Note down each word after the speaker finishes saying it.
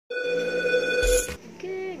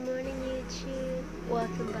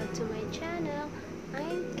welcome back to my channel.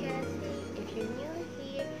 I'm Cathy. If you're new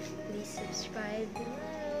here, please subscribe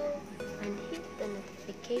below and hit the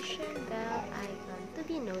notification bell icon to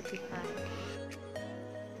be notified.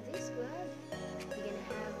 This vlog, we're gonna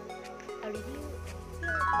have a review.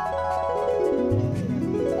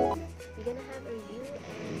 We're gonna have a review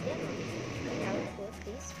and demo about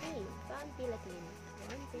this cream from Philippines.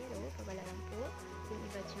 1-0, pabalaran po. Yung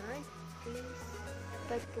iba dyan, please,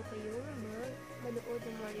 dapat po kayong manood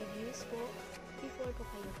ng mga reviews po before po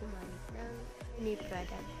kayo gumamit ng new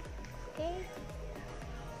product. Okay?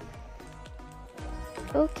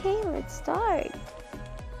 Okay, let's start!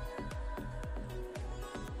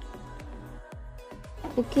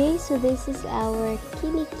 Okay, so this is our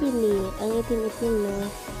kili-kili. Ang itim-itim,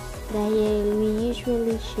 no? Dahil we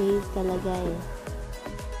usually shave talaga eh.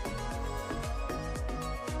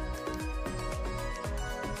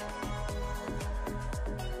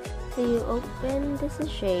 So you open the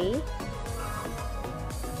sachet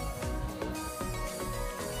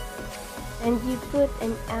and you put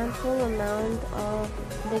an ample amount of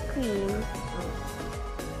the cream.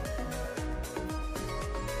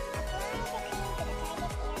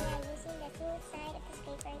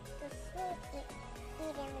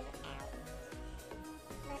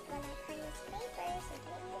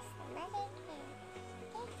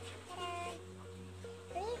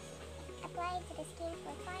 Apply to the skin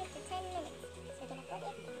for 5 to 10 minutes. So we're gonna put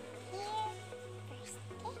it here first,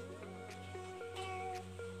 okay?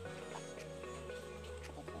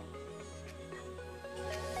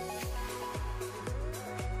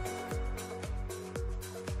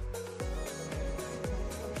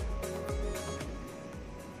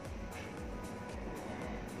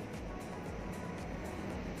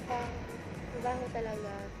 Mabaho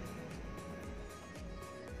talaga.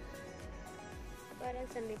 Parang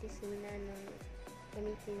sa medisina nung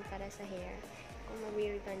gamitin para sa hair. Kung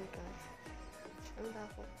ma-weirdan ka, ang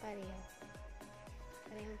baho pareho.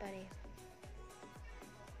 Parehong-pareho.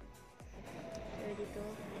 So dito,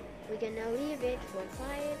 we're gonna leave it for 5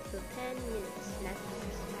 to 10 minutes. Not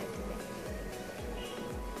 5 to 10.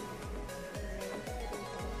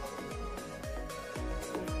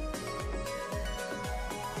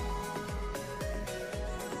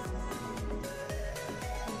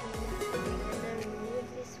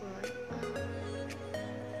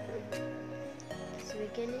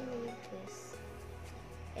 We're gonna need this.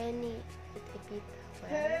 Any repeat towel.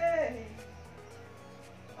 Hey,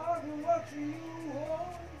 I've been watching you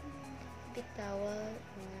all. Repeat towel or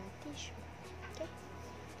tissue. Okay.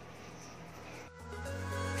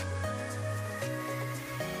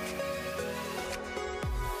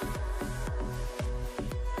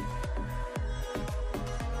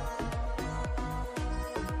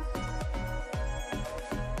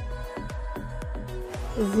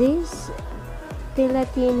 This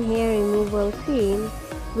Gelatin hair removal cream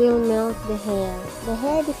will melt the hair. The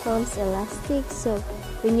hair becomes elastic, so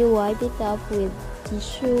when you wipe it up with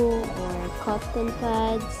tissue or cotton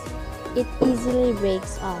pads, it easily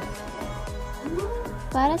breaks off.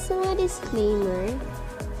 Para sa mga disclaimer,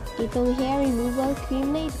 itong hair removal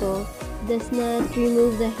cream na ito does not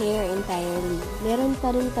remove the hair entirely. Meron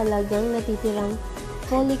pa rin talagang natitirang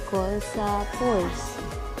follicle sa pores.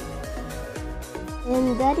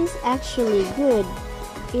 And that is actually good.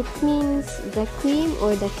 It means the cream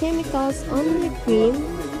or the chemicals on the cream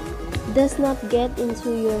does not get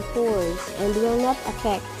into your pores and will not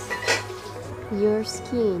affect your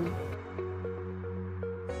skin.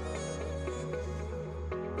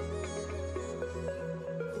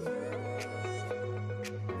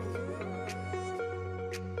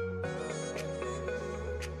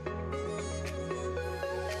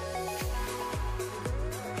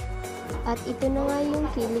 At ito na nga yung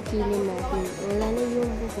kili-kili natin. Wala na yung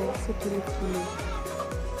buhok sa kili-kili.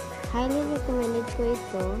 Highly recommended ko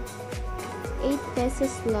ito. 8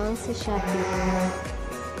 pesos lang sa Shopee.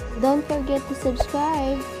 Don't forget to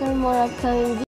subscribe for more upcoming videos.